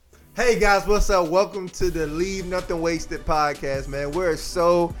Hey guys, what's up? Welcome to the Leave Nothing Wasted podcast, man. We're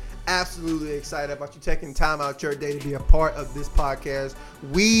so absolutely excited about you taking time out your day to be a part of this podcast.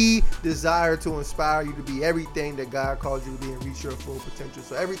 We desire to inspire you to be everything that God calls you to be and reach your full potential.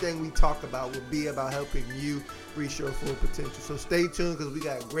 So everything we talk about will be about helping you reach your full potential. So stay tuned because we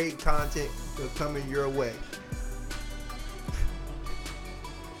got great content coming your way.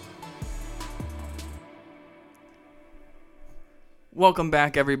 Welcome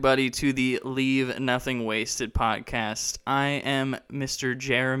back, everybody, to the Leave Nothing Wasted podcast. I am Mr.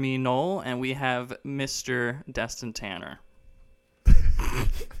 Jeremy Knoll, and we have Mr. Destin Tanner. Just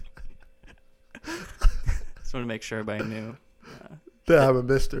want to make sure everybody knew. That I'm a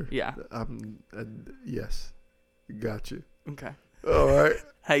mister. Yeah. Yes. Got you. Okay. All right.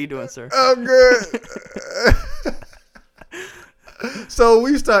 How you doing, sir? I'm good. So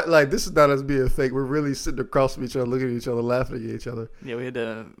we start this is not us being fake. We're really sitting across from each other, looking at each other, laughing at each other. Yeah, we had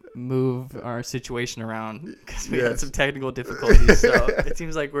to move our situation around because we had some technical difficulties. So it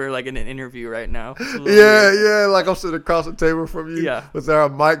seems like we're like in an interview right now. Yeah. Like I'm sitting across the table from you. Yeah. With our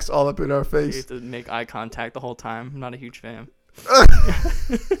mics all up in our face. You have to make eye contact the whole time. I'm not a huge fan.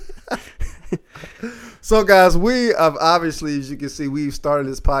 So guys, we have obviously, as you can see, we've started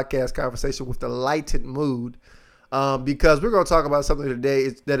this podcast conversation with the lightened mood. Because we're going to talk about something today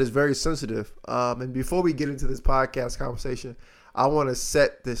that is very sensitive. And before we get into this podcast conversation, I want to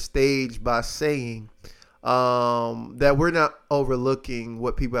set the stage by saying that we're not overlooking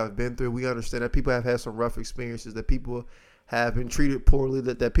what people have been through. We understand that people have had some rough experiences, that people have been treated poorly,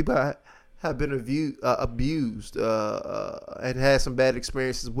 that people have been abused and had some bad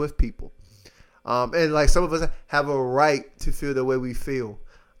experiences with people. And like some of us have a right to feel the way we feel.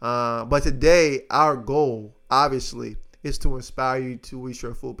 But today, our goal, obviously, is to inspire you to reach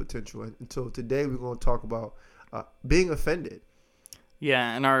your full potential. And so today, we're going to talk about being offended.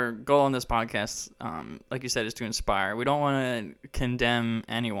 Yeah, and our goal on this podcast, like you said, is to inspire. We don't want to condemn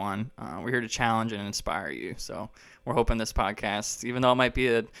anyone. We're here to challenge and inspire you. So we're hoping this podcast, even though it might be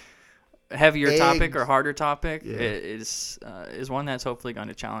a heavier topic or harder topic, it is one that's hopefully going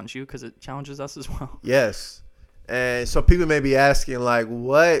to challenge you because it challenges us as well. Yes. And so people may be asking, like,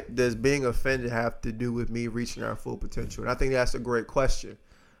 what does being offended have to do with me reaching our full potential? And I think that's a great question.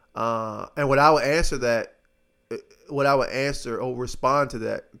 And what I would answer or respond to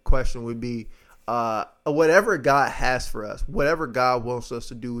that question would be whatever God has for us, whatever God wants us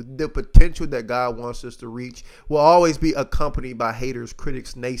to do, the potential that God wants us to reach will always be accompanied by haters,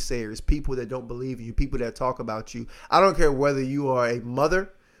 critics, naysayers, people that don't believe in you, people that talk about you. I don't care whether you are a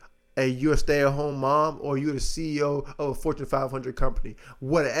mother, you're a stay-at-home mom, or you're the CEO of a Fortune 500 company.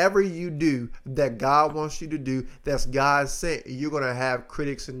 Whatever you do that God wants you to do, that's God sent, you're going to have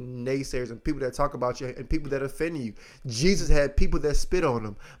critics and naysayers and people that talk about you and people that offend you. Jesus had people that spit on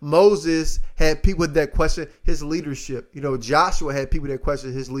him. Moses had people that questioned his leadership. Joshua had people that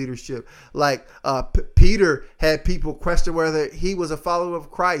questioned his leadership. Like Peter had people question whether he was a follower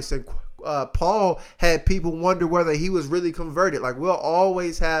of Christ. And Paul had people wonder whether he was really converted. Like, we'll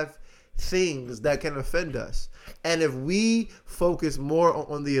always have things that can offend us. And if we focus more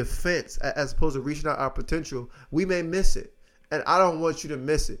on the offense as opposed to reaching out our potential, we may miss it. And I don't want you to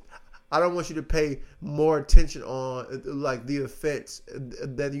miss it. I don't want you to pay more attention on like the offense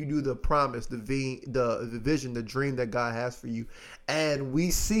than you do the promise, the vision, the dream that God has for you. And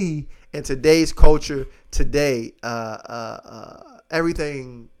we see in today's culture today,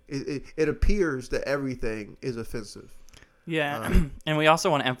 everything, it appears that everything is offensive. Yeah, and we also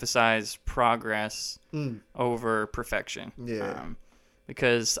want to emphasize progress over perfection. Yeah.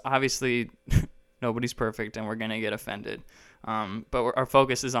 Because obviously nobody's perfect and we're going to get offended. But our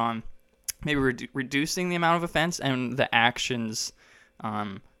focus is on maybe reducing the amount of offense and the actions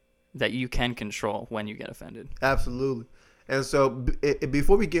that you can control when you get offended. Absolutely. And so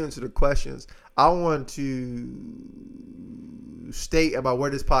before we get into the questions, I want to state about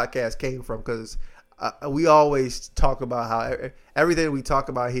where this podcast came from, because we always talk about how everything we talk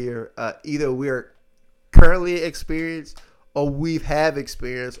about here, either we're currently experienced or we've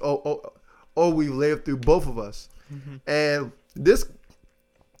experienced or we've lived through, both of us. Mm-hmm. And this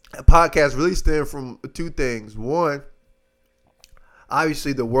podcast really stems from two things. One,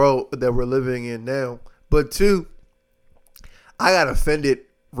 obviously the world that we're living in now. But two, I got offended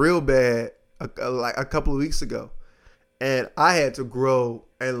real bad like a couple of weeks ago. And I had to grow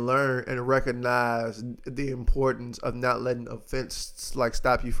and learn and recognize the importance of not letting offense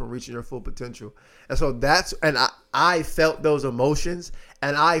stop you from reaching your full potential. And so I felt those emotions,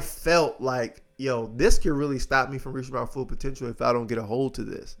 and I felt like, this could really stop me from reaching my full potential if I don't get a hold to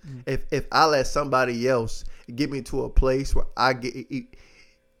this. Mm. If I let somebody else get me to a place where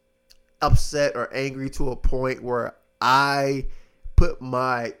upset or angry to a point where I put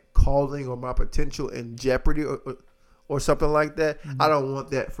my calling or my potential in jeopardy or something like that. I don't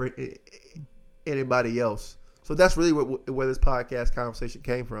want that for anybody else. So that's really where this podcast conversation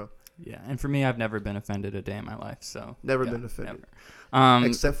came from. Yeah, and for me, I've never been offended a day in my life. So Never been offended. Never.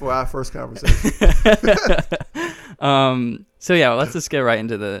 Except for our first conversation. So yeah, let's just get right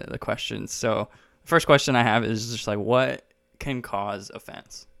into the questions. So the first question I have is just like, what can cause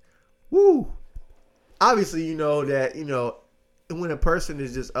offense? Woo. Obviously, you know that, when a person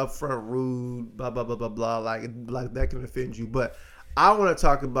is just upfront rude, blah, blah, blah, blah, blah, like that can offend you. But I want to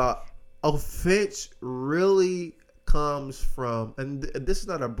talk about offense really comes from, and this is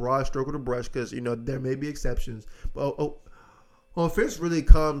not a broad stroke of the brush because, there may be exceptions, but offense really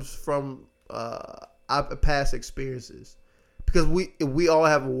comes from our past experiences. Because we all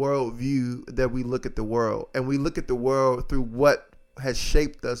have a worldview that we look at the world, and we look at the world through what has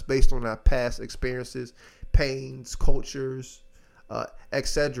shaped us based on our past experiences, pains, cultures,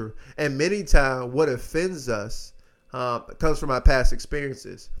 etc. And many times what offends us comes from our past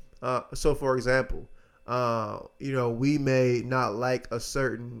experiences. So for example, we may not like a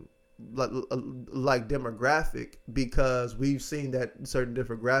certain like demographic because we've seen that certain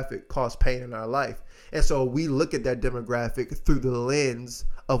demographic cause pain in our life. And so we look at that demographic through the lens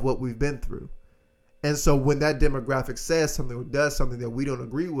of what we've been through. And so when that demographic says something or does something that we don't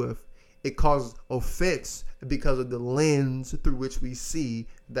agree with, it causes offense because of the lens through which we see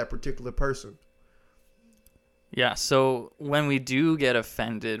that particular person. Yeah, so when we do get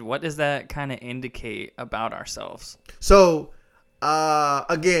offended, what does that kind of indicate about ourselves? So,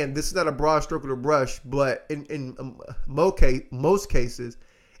 again, this is not a broad stroke of the brush, but in most cases,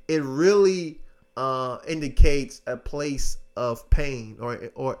 it really indicates a place of pain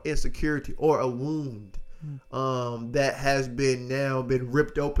or insecurity or a wound that has been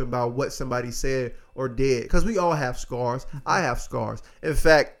ripped open by what somebody said or did. Because we all have scars. I have scars. In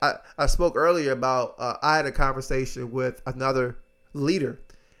fact, I spoke earlier about I had a conversation with another leader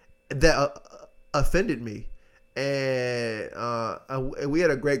that offended me. And we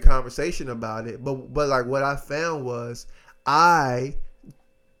had a great conversation about it. But like what I found was I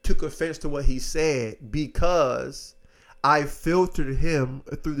took offense to what he said because I filtered him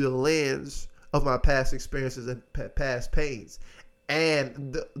through the lens of my past experiences and past pains.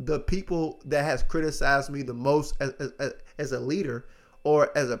 And the people that has criticized me the most as a leader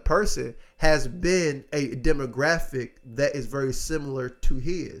or as a person has been a demographic that is very similar to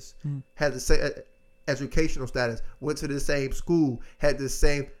his. Has the same educational status, went to the same school, had the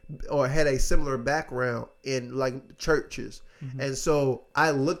same or had a similar background in like churches. And so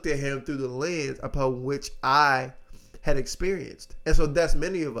I looked at him through the lens upon which I had experienced. And so that's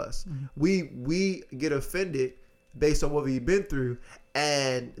many of us. We get offended based on what we've been through,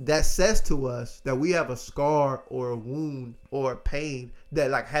 and that says to us that we have a scar or a wound or a pain that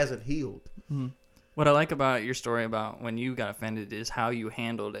like hasn't healed. What I like about your story about when you got offended is how you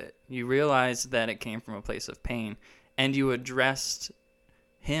handled it. You realized that it came from a place of pain, and you addressed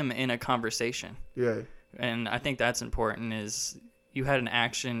him in a conversation. Yeah. And I think that's important, is you had an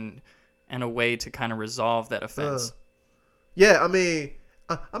action and a way to kind of resolve that offense. Yeah, I mean,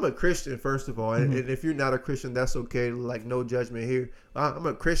 I'm a Christian, first of all. And if you're not a Christian, that's okay. Like, no judgment here. I'm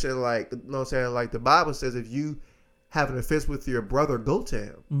a Christian, like, you know what I'm saying? Like, the Bible says if you have an offense with your brother, go to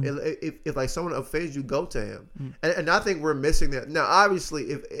him. If like someone offends you, go to him. And I think we're missing that. Now, obviously,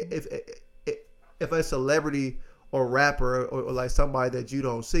 if a celebrity or rapper or like somebody that you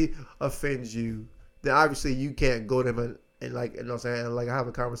don't see offends you, then obviously you can't go to them and like, you know what I'm saying, like have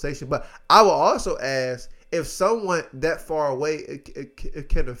a conversation. But I will also ask, if someone that far away it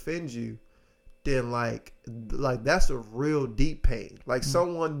can offend you, then like that's a real deep pain. Like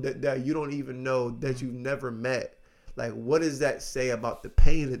someone that you don't even know, that you've never met. Like, what does that say about the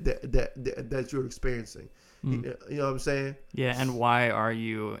pain that you're experiencing? You know what I'm saying? Yeah, and why are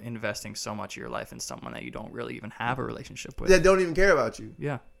you investing so much of your life in someone that you don't really even have a relationship with? That don't even care about you.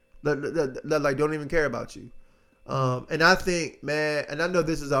 Yeah. That like don't even care about you. And I think, man, and I know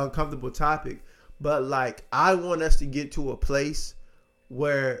this is an uncomfortable topic, but like I want us to get to a place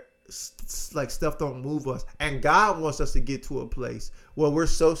where like stuff don't move us, and God wants us to get to a place where we're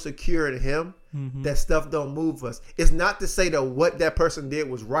so secure in Him that stuff don't move us. It's not to say that what that person did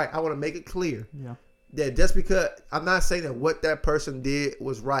was right. I want to make it clear. Yeah. That just because I'm not saying that what that person did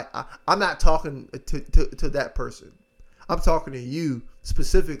was right. I'm not talking to that person. I'm talking to you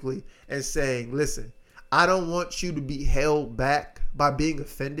specifically and saying, listen, I don't want you to be held back by being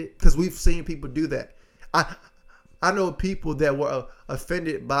offended, because we've seen people do that. I know people that were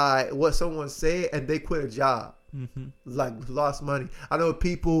offended by what someone said and they quit a job. Like lost money. I know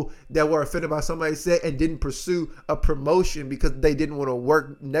people that were offended by somebody said and didn't pursue a promotion because they didn't want to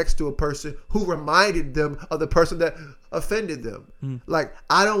work next to a person who reminded them of the person that offended them. Like,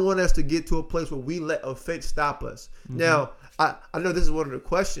 I don't want us to get to a place where we let offense stop us. Now, I know this is one of the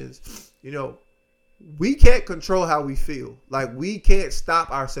questions. You know, we can't control how we feel. Like, we can't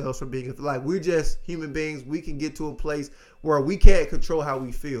stop ourselves from being, like, we're just human beings. We can get to a place where we can't control how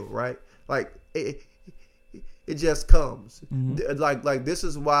we feel, right? Like, it just comes. Like this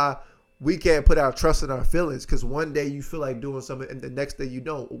is why we can't put our trust in our feelings, because one day you feel like doing something and the next day you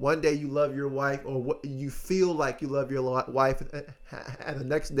don't. One day you love your wife, or what you feel like you love your wife, and the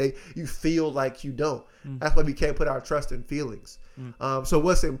next day you feel like you don't. That's why we can't put our trust in feelings. So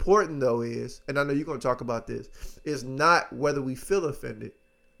what's important though is, and I know you're going to talk about this, is not whether we feel offended,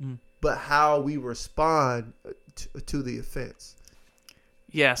 but how we respond to the offense.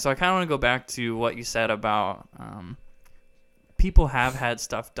 Yeah, so I kind of want to go back to what you said about people have had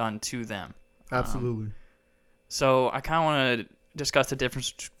stuff done to them. Absolutely. So I kind of want to discuss the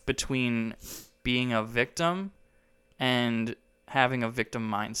difference between being a victim and having a victim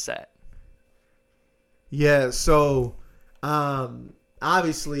mindset. Yeah, so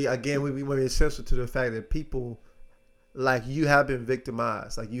obviously, again, we want to be sensitive to the fact that people, like, you have been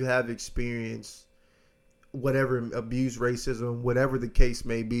victimized. Like, you have experienced whatever abuse, racism, whatever the case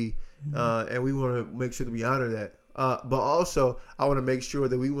may be, and we want to make sure that we honor that. But also, I want to make sure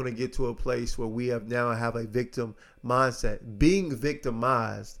that we want to get to a place where we have a victim mindset. Being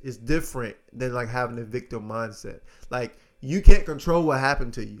victimized is different than like having a victim mindset. Like, you can't control what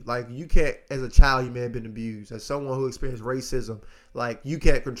happened to you. Like, you can't, as a child, you may have been abused. As someone who experienced racism, like, you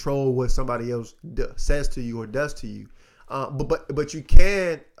can't control what somebody else says to you or does to you. But you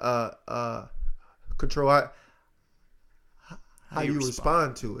can control how you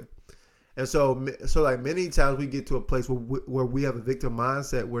respond to it. And so like many times we get to a place where we have a victim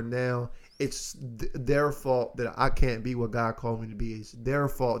mindset where now it's their fault that I can't be what God called me to be. It's their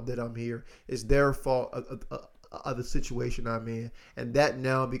fault that I'm here. It's their fault of the situation I'm in. And that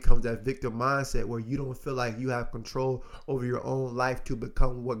now becomes that victim mindset where you don't feel like you have control over your own life to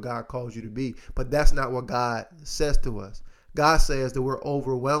become what God calls you to be. But that's not what God says to us. God says that we're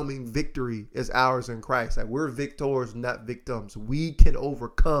overwhelming victory is ours in Christ. Like, we're victors, not victims. We can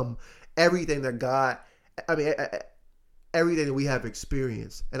overcome everything that everything that we have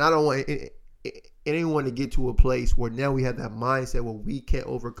experienced. And I don't want anyone to get to a place where now we have that mindset where we can't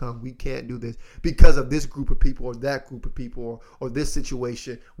overcome, we can't do this because of this group of people or that group of people or this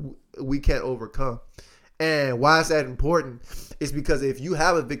situation we can't overcome. And why is that important? It's because if you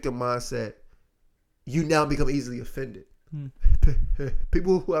have a victim mindset, you now become easily offended.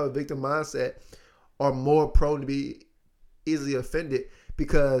 People who have a victim mindset are more prone to be easily offended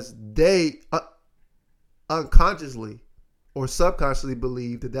because they unconsciously or subconsciously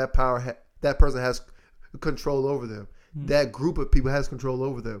believe that that person has control over them. That group of people has control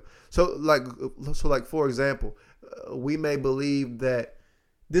over them. So like for example, we may believe that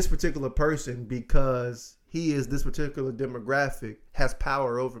this particular person, because he is this particular demographic, has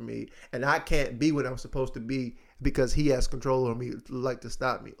power over me, and I can't be what I'm supposed to be because he has control over me, like, to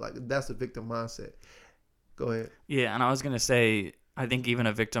stop me. Like, that's a victim mindset. Go ahead. Yeah, and I was going to say, I think even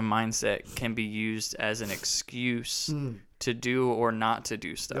a victim mindset can be used as an excuse to do or not to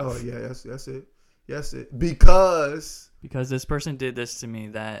do stuff. Oh, yeah, that's it. That's it. Because this person did this to me,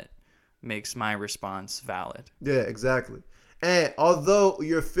 that makes my response valid. Yeah, exactly. And although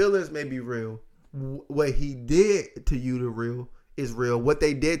your feelings may be real, what he did to you is real. What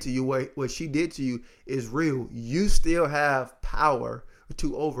they did to you, what she did to you is real. You still have power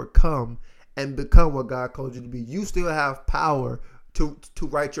to overcome and become what God called you to be. You still have power to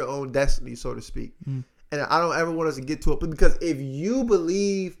write your own destiny, so to speak. And I don't ever want us to get to it, because if you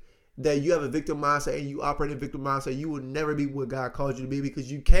believe that you have a victim mindset and you operate in a victim mindset, you will never be what God called you to be,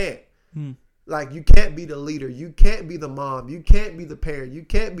 because you can't. Like, you can't be the leader. You can't be the mom. You can't be the parent. You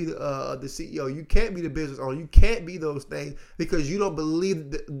can't be the CEO. You can't be the business owner. You can't be those things because you don't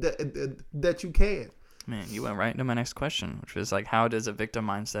believe that you can. Man, you went right into my next question, which was like, how does a victim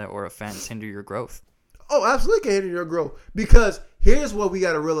mindset or offense hinder your growth? Oh, absolutely can hinder your growth, because here's what we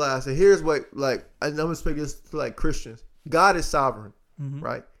got to realize, and here's what, like, and I'm gonna speak this to like Christians. God is sovereign,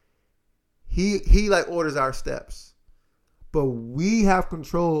 right? He like orders our steps. But we have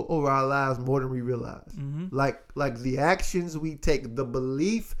control over our lives more than we realize. Like the actions we take, the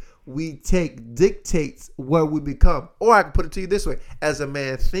belief we take dictates where we become. Or I can put it to you this way: as a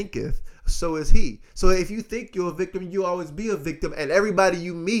man thinketh, so is he. So if you think you're a victim, you always be a victim, and everybody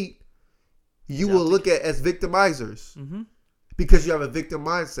you meet, you will look at as victimizers because you have a victim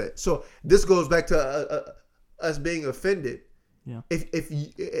mindset. So this goes back to us being offended. Yeah.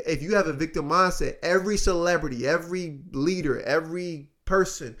 If you have a victim mindset, every celebrity, every leader, every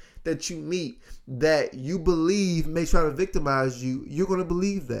person that you meet that you believe may try to victimize you, you're going to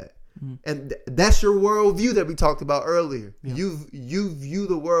believe that. And that's your worldview that we talked about earlier. Yeah. You view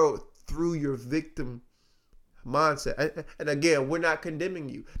the world through your victim mindset. And again, we're not condemning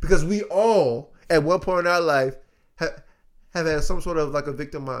you, because we all at one point in our life have had some sort of like a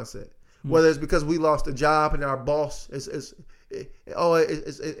victim mindset. Whether it's because we lost a job and our boss it's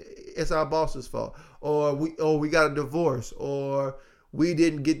our boss's fault, or we got a divorce, or we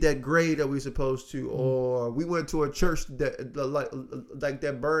didn't get that grade that we were supposed to, or we went to a church that like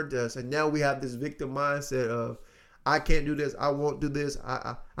that burned us, and now we have this victim mindset of, I can't do this, I won't do this,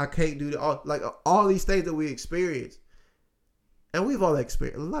 I can't do that, all these things that we experience, and we've all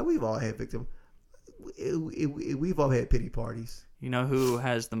experienced, like we've all had victim, we've all had pity parties. You know who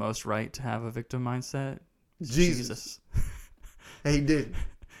has the most right to have a victim mindset? Jesus. And he didn't.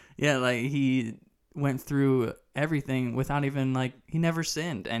 Yeah, like he went through everything without even, like, he never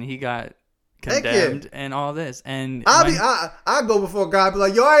sinned, and he got condemned and all this. And I go before God and be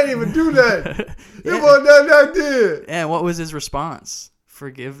like, yo, I ain't even do that. Yeah. It wasn't nothing I did. And what was his response?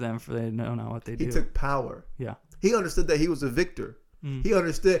 Forgive them, for they know not what they do. He took power. Yeah. He understood that he was a victor. He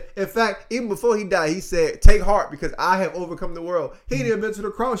understood. In fact, even before he died, he said, take heart, because I have overcome the world. He didn't even been to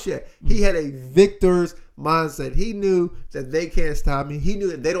the cross yet. He had a victor's mindset. He knew that they can't stop me. He knew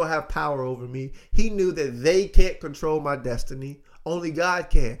that they don't have power over me. He knew that they can't control my destiny. Only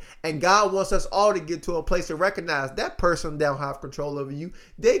God can. And God wants us all to get to a place to recognize that person don't have control over you.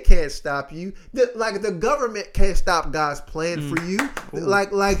 They can't stop you. Like the government can't stop God's plan for you.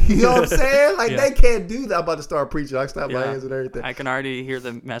 Like you know what I'm saying? Like they can't do that. I'm about to start preaching. I stopped my hands and everything. I can already hear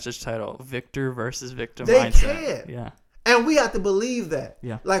the message title: Victor versus Victim they Mindset. Can. Yeah. And we have to believe that.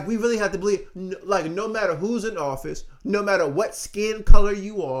 Yeah. Like, we really have to believe, like, no matter who's in office, no matter what skin color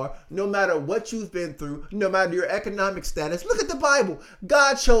you are, no matter what you've been through, no matter your economic status. Look at the Bible.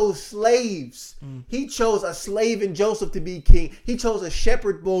 God chose slaves. He chose a slave in Joseph to be king. He chose a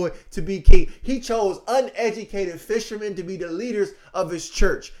shepherd boy to be king. He chose uneducated fishermen to be the leaders of his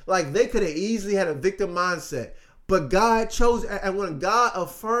church. Like, they could have easily had a victim mindset. But God chose, and when God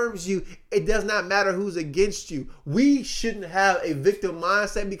affirms you, it does not matter who's against you. We shouldn't have a victim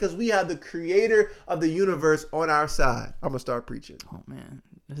mindset, because we have the creator of the universe on our side. I'm going to start preaching. Oh, man.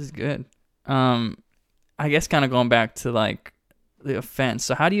 This is good. I guess kind of going back to, like, the offense.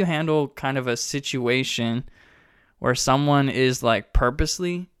 So how do you handle kind of a situation where someone is, like,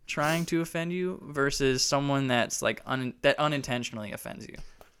 purposely trying to offend you versus someone that's, like, that unintentionally offends you?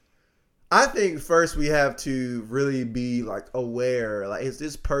 I think first we have to really be like aware, like, is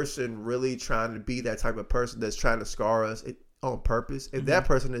this person really trying to be that type of person that's trying to scar us on purpose? If that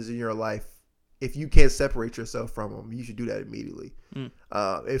person is in your life, if you can't separate yourself from them, you should do that immediately.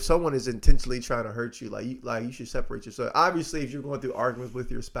 If someone is intentionally trying to hurt you, you should separate yourself. Obviously, if you're going through arguments with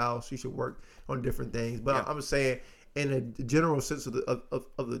your spouse, you should work on different things. But I'm saying, in a general sense of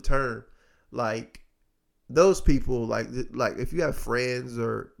the term, like, those people, like if you have friends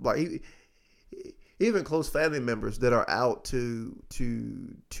or like even close family members that are out to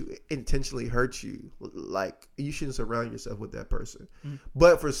intentionally hurt you, like, you shouldn't surround yourself with that person.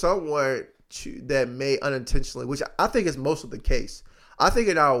 But for someone that may unintentionally, which I think is most of the case, I think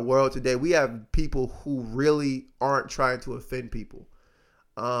in our world today we have people who really aren't trying to offend people,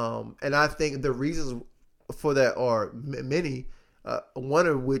 and I think the reasons for that are many. One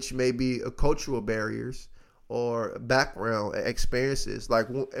of which may be cultural barriers or background experiences. Like,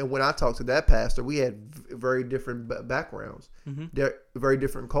 and when I talked to that pastor, we had very different backgrounds. They're very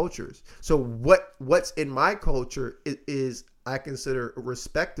different cultures. So what's in my culture is I consider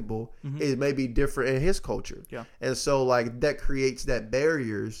respectable is maybe different in his culture. Yeah. And so, like, that creates that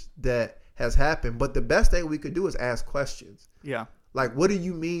barriers that has happened. But the best thing we could do is ask questions. Yeah. Like, what do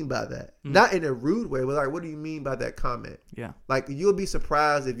you mean by that? Not in a rude way, but like, what do you mean by that comment? Yeah. Like, you'll be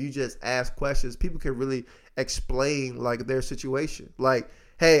surprised if you just ask questions. People can really explain, like, their situation. Like,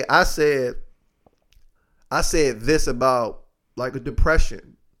 hey, I said this about, like, a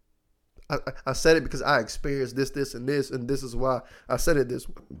depression. I said it because I experienced this, and this is why I said it this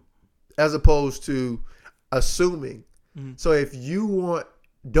way, as opposed to assuming. So if you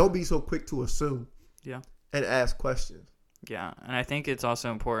don't be so quick to assume. Yeah. And ask questions. Yeah, and I think it's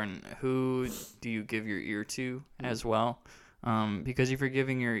also important, who do you give your ear to as well? Because if you're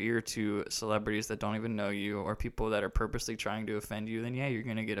giving your ear to celebrities that don't even know you, or people that are purposely trying to offend you, then yeah, you're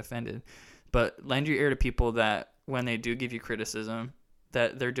going to get offended. But lend your ear to people that, when they do give you criticism,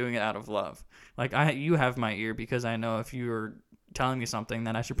 that they're doing it out of love. Like, you have my ear, because I know if you're telling me something,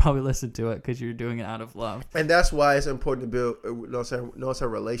 then I should probably listen to it because you're doing it out of love. And that's why it's important to build,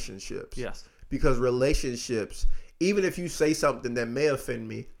 relationships. Yes. Because relationships, even if you say something that may offend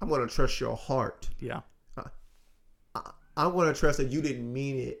me, I'm going to trust your heart. Yeah. I'm going to trust that you didn't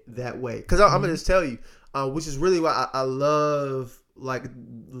mean it that way. Because I'm going to just tell you, which is really why I love like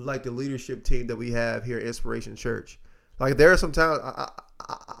the leadership team that we have here at Inspiration Church. Like there are some times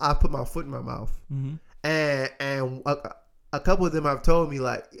I put my foot in my mouth, and a couple of them have told me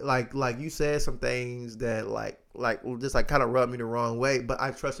like you said some things that like just like kind of rubbed me the wrong way, but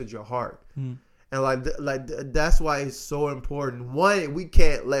I trusted your heart. And like that's why it's so important. One, we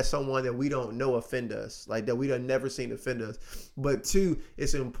can't let someone that we don't know offend us, like that we have never seen offend us. But two,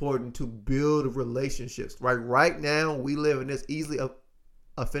 it's important to build relationships. Right now, we live in this easily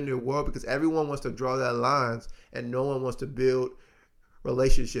offended world because everyone wants to draw their lines and no one wants to build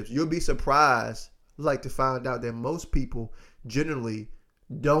relationships. You'll be surprised, like, to find out that most people generally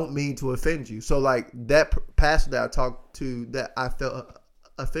don't mean to offend you. So like that pastor that I talked to that I felt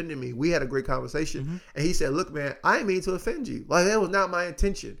offended me, we had a great conversation, and he said, look, man, I didn't mean to offend you. Like, that was not my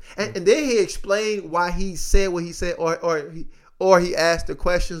intention. And then he explained why he said what he said, or he asked the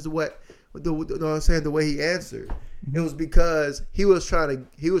questions the way he answered. It was because he was trying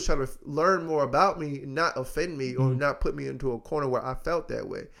to learn more about me, not offend me or not put me into a corner where I felt that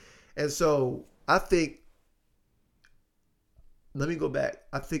way. And so I think, let me go back.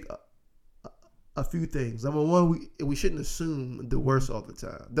 I think a few things. Number one, we shouldn't assume the worst all the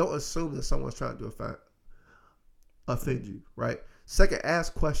time. Don't assume that someone's trying to offend you, right? Second,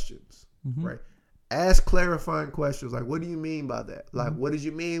 ask questions, right? Ask clarifying questions. Like, what do you mean by that? Like, what did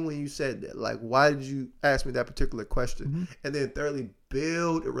you mean when you said that? Like, why did you ask me that particular question? And then thirdly,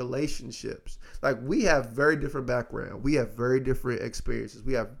 build relationships. Like, we have very different background. We have very different experiences.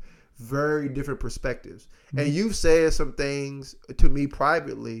 We have very different perspectives. And you've said some things to me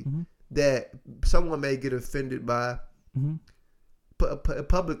privately that someone may get offended by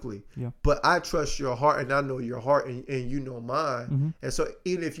publicly. But I trust your heart, and I know your heart, and you know mine. And so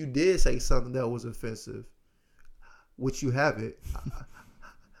even if you did say something that was offensive, which you haven't,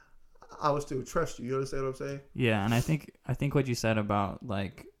 I would still trust you. You understand what I'm saying? Yeah, and I think what you said about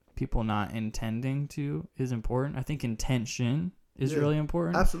like people not intending to is important. I think intention is really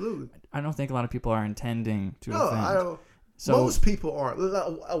important. Absolutely. I don't think a lot of people are intending to offend. I don't. So, most people aren't.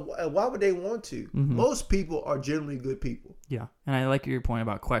 Why would they want to? Most people are generally good people. Yeah, and I like your point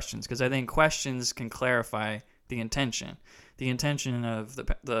about questions, because I think questions can clarify the intention. The intention of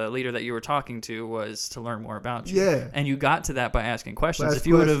the leader that you were talking to was to learn more about you. Yeah, and you got to that by asking questions. If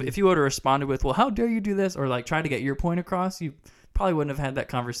you would have responded with, "Well, how dare you do this?" or like try to get your point across, you probably wouldn't have had that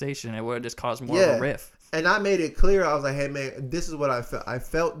conversation. It would have just caused more of a rift. And I made it clear. I was like, hey, man, this is what I felt. I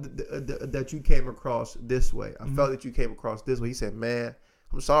felt that you came across this way. I felt that you came across this way. He said, man,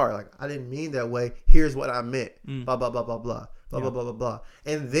 I'm sorry. Like, I didn't mean that way. Here's what I meant. Blah, blah, blah, blah, blah. Blah, blah, blah, blah, blah.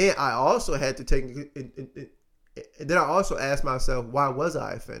 And then I also had to take then I also asked myself, why was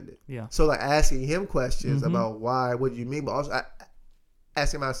I offended? Yeah. So, like, asking him questions about why, what do you mean? But also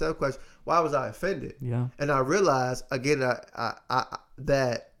asking myself questions, why was I offended? Yeah. And I realized, again,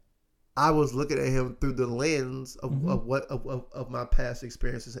 that I was looking at him through the lens of my past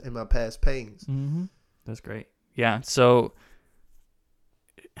experiences and my past pains. That's great. Yeah. So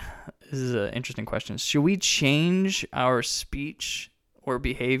this is an interesting question. Should we change our speech or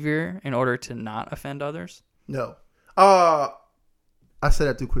behavior in order to not offend others? No. I said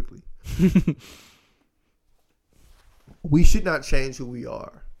that too quickly. We should not change who we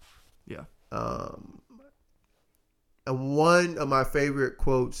are. Yeah. And one of my favorite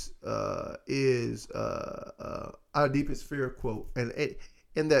quotes is Our Deepest Fear quote. And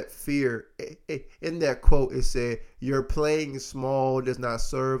in that quote, it said, your playing small does not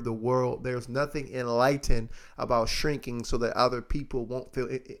serve the world. There's nothing enlightened about shrinking so that other people won't feel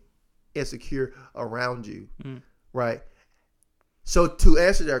insecure around you. Right? So to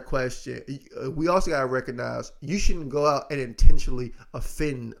answer that question, we also got to recognize you shouldn't go out and intentionally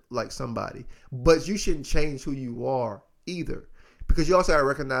offend like somebody, but you shouldn't change who you are either, because you also got to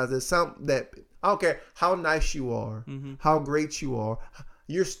recognize that I don't care how nice you are, how great you are,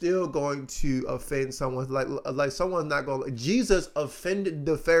 you're still going to offend someone. Like someone's not going. Jesus offended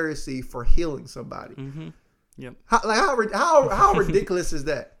the Pharisee for healing somebody. Yep. How ridiculous is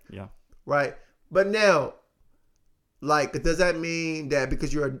that? Yeah. Right. But now, like, does that mean that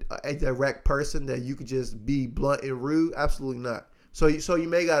because you're a direct person that you could just be blunt and rude? Absolutely not. So you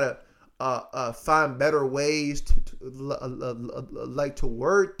may gotta find better ways to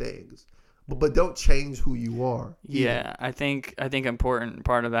word things, but don't change who you are. Yeah, I think important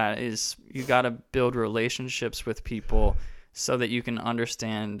part of that is you gotta build relationships with people so that you can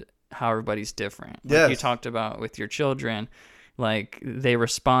understand how everybody's different. Like Yes. you talked about with your children, like they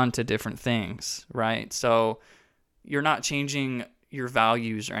respond to different things, right? So you're not changing your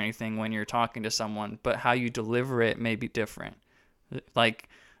values or anything when you're talking to someone, but how you deliver it may be different. Like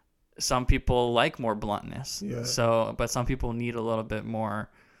some people like more bluntness. Yeah. So, but some people need a little bit more,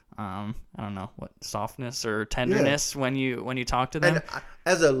 I don't know, what, softness or tenderness when you talk to them. And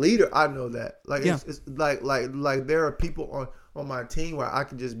as a leader, I know that. Like Yeah. it's like there are people on my team where I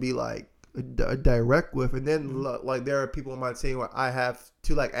can just be like direct with, and then like there are people on my team where I have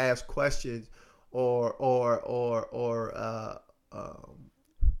to like ask questions or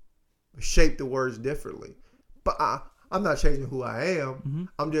shape the words differently. But I'm not changing who I am. Mm-hmm.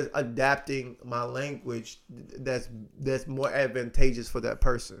 I'm just adapting my language that's more advantageous for that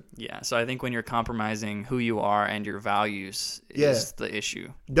person. Yeah. So I think when you're compromising who you are and your values is the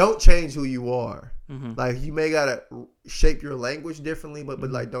issue. Don't change who you are. Mm-hmm. Like you may gotta shape your language differently, but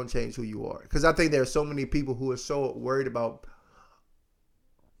like don't change who you are. Because I think there are so many people who are so worried about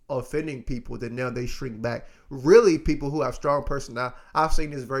offending people that now they shrink back. Really, people who have strong personality. I've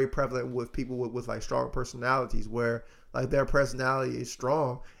seen this very prevalent with people with like strong personalities, where like their personality is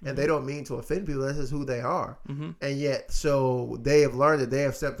strong and they don't mean to offend people. This is who they are. Mm-hmm. And yet, so they have learned that they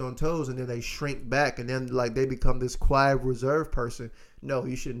have stepped on toes, and then they shrink back, and then like they become this quiet, reserved person. No,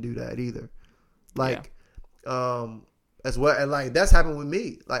 you shouldn't do that either. Like, as well, and like that's happened with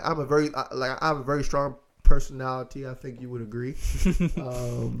me. Like I have a very strong personality. I think you would agree.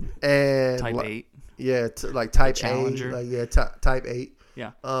 And Type like, 8. yeah, like type Challenger. 8. Like type 8.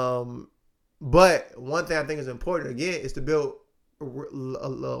 Yeah. But one thing I think is important again is to build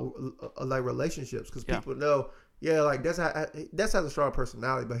like relationships, because people know, like that's has a strong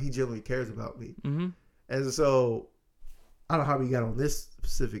personality, but he genuinely cares about me. Mm-hmm. And so I don't know how we got on this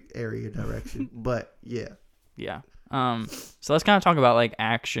specific area direction, but yeah. So let's kind of talk about like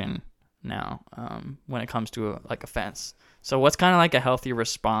action now, when it comes to like offense. So what's kind of like a healthy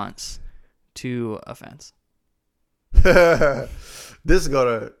response to offense? This is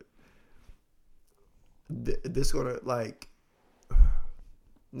gonna like,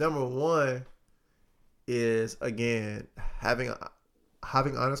 number one is again having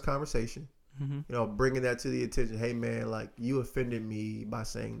honest conversation. Mm-hmm. You know, bringing that to the attention. Hey man, like you offended me by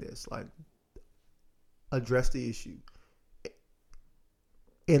saying this. Like, address the issue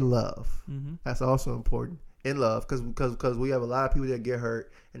in love. Mm-hmm. That's also important, in love, because we have a lot of people that get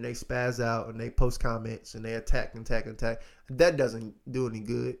hurt and they spaz out and they post comments and they attack. That doesn't do any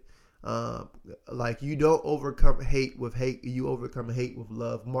good. Like you don't overcome hate with hate, you overcome hate with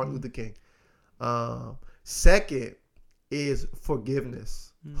love. Martin Luther King. Second is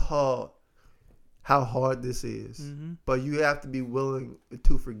forgiveness. How hard this is, but you have to be willing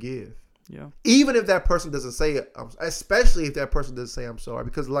to forgive. Yeah. Even if that person doesn't say it, especially if that person doesn't say I'm sorry,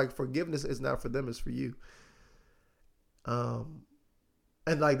 because like forgiveness is not for them, it's for you. And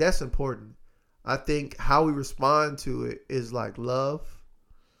like that's important. I think how we respond to it is like love,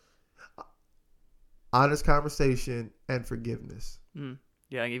 honest conversation, and forgiveness.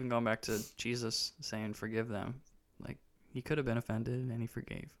 Yeah, even going back to Jesus saying forgive them. Like he could have been offended and he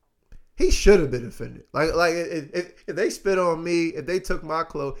forgave. He should have been offended. Like if they spit on me, if they took my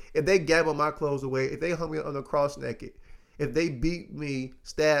clothes, if they gambled my clothes away, if they hung me on the cross naked, if they beat me,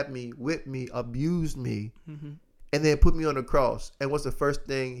 stabbed me, whipped me, abused me, and then put me on the cross, and what's the first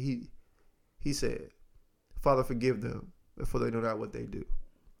thing he said? Father, forgive them, for they know not what they do.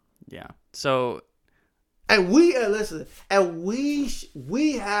 Yeah. So, and we have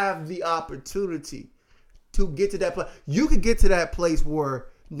the opportunity to get to that place. You can get to that place where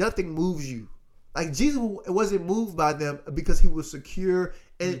nothing moves you. Like Jesus wasn't moved by them because he was secure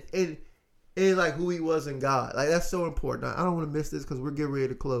in like who he was in God. Like that's so important. I don't want to miss this because we're getting ready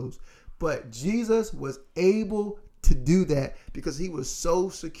to close. But Jesus was able to do that because he was so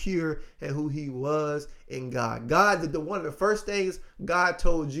secure in who he was in God. God, one of the first things God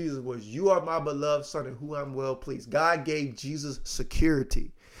told Jesus was, "You are my beloved son in whom I'm well pleased." God gave Jesus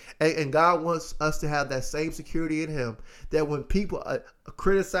security. And God wants us to have that same security in him, that when people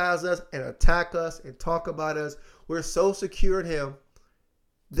criticize us and attack us and talk about us, we're so secure in him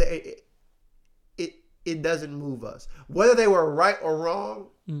that it doesn't move us. Whether they were right or wrong,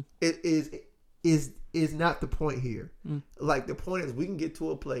 it is not the point here. Like the point is we can get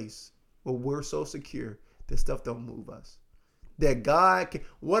to a place where we're so secure that stuff don't move us. That God can,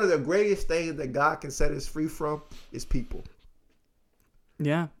 one of the greatest things that God can set us free from is people.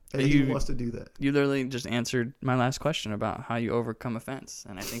 Yeah. And he wants to do that. You literally just answered my last question about how you overcome offense.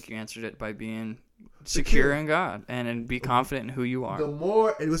 And I think you answered it by being secure in God and be confident in who you are. The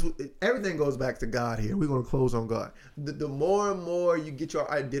more, everything goes back to God here. We're going to close on God. The more and more you get your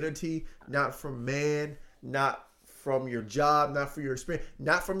identity, not from man, not from your job, not from your experience,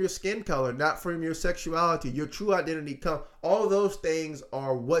 not from your skin color, not from your sexuality, your true identity comes. All those things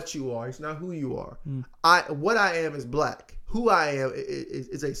are what you are. It's not who you are. What I am is black. Who I am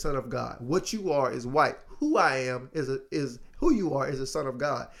is a son of God. What you are is white. Who I am is who you are is a son of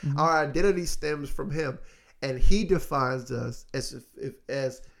God. Mm-hmm. Our identity stems from Him, and He defines us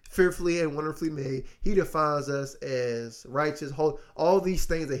as fearfully and wonderfully made. He defines us as righteous, holy. All these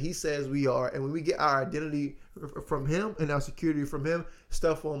things that He says we are, and when we get our identity from Him and our security from Him,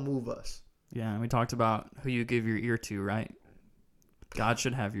 stuff won't move us. Yeah, and we talked about who you give your ear to, right? God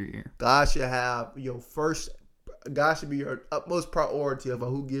should have your ear. God should have your first. God should be your utmost priority of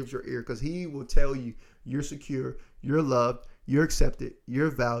who gives your ear, because He will tell you you're secure, you're loved, you're accepted,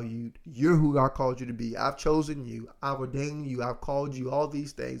 you're valued, you're who God called you to be. I've chosen you, I've ordained you, I've called you, all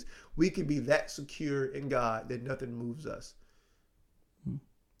these things. We can be that secure in God that nothing moves us.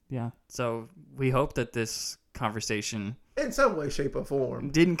 Yeah. So we hope that this conversation, in some way, shape, or form,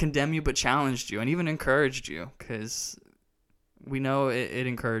 didn't condemn you but challenged you and even encouraged you, because we know it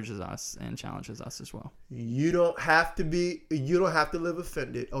encourages us and challenges us as well. You don't have to live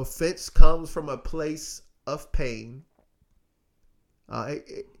offended. Offense comes from a place of pain.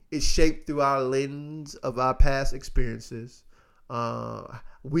 It's shaped through our lens of our past experiences.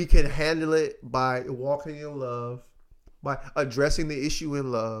 We can handle it by walking in love, by addressing the issue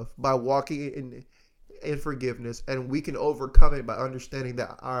in love, by walking in forgiveness, and we can overcome it by understanding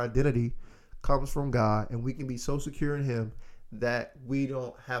that our identity comes from God, and we can be so secure in Him that we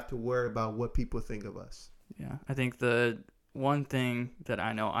don't have to worry about what people think of us. Yeah, I think the one thing that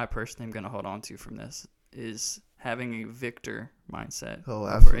I know I personally am going to hold on to from this is having a victor mindset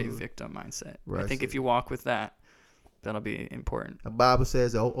over a victim mindset. Right. I think if you walk with that, that'll be important. The Bible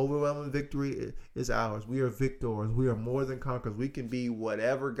says overwhelming victory is ours. We are victors. We are more than conquerors. We can be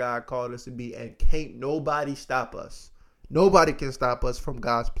whatever God called us to be, and can't nobody stop us. Nobody can stop us from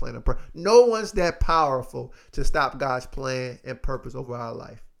God's plan and purpose. No one's that powerful to stop God's plan and purpose over our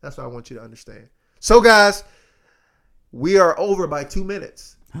life. That's what I want you to understand. So, guys, we are over by 2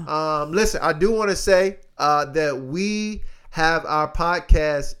 minutes. Listen, I do want to say that we have our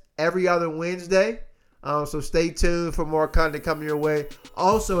podcast every other Wednesday. So stay tuned for more content coming your way.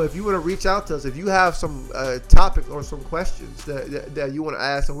 Also, if you want to reach out to us, if you have some topics or some questions that you want to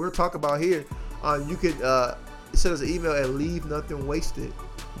ask and we'll talk about here, you could send us an email at leavenothingwasted.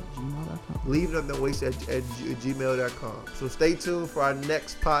 Leavenothingwasted at gmail.com. So stay tuned for our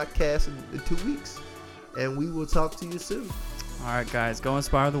next podcast in 2 weeks, and we will talk to you soon. All right, guys, go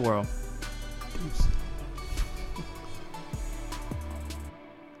inspire the world. Peace.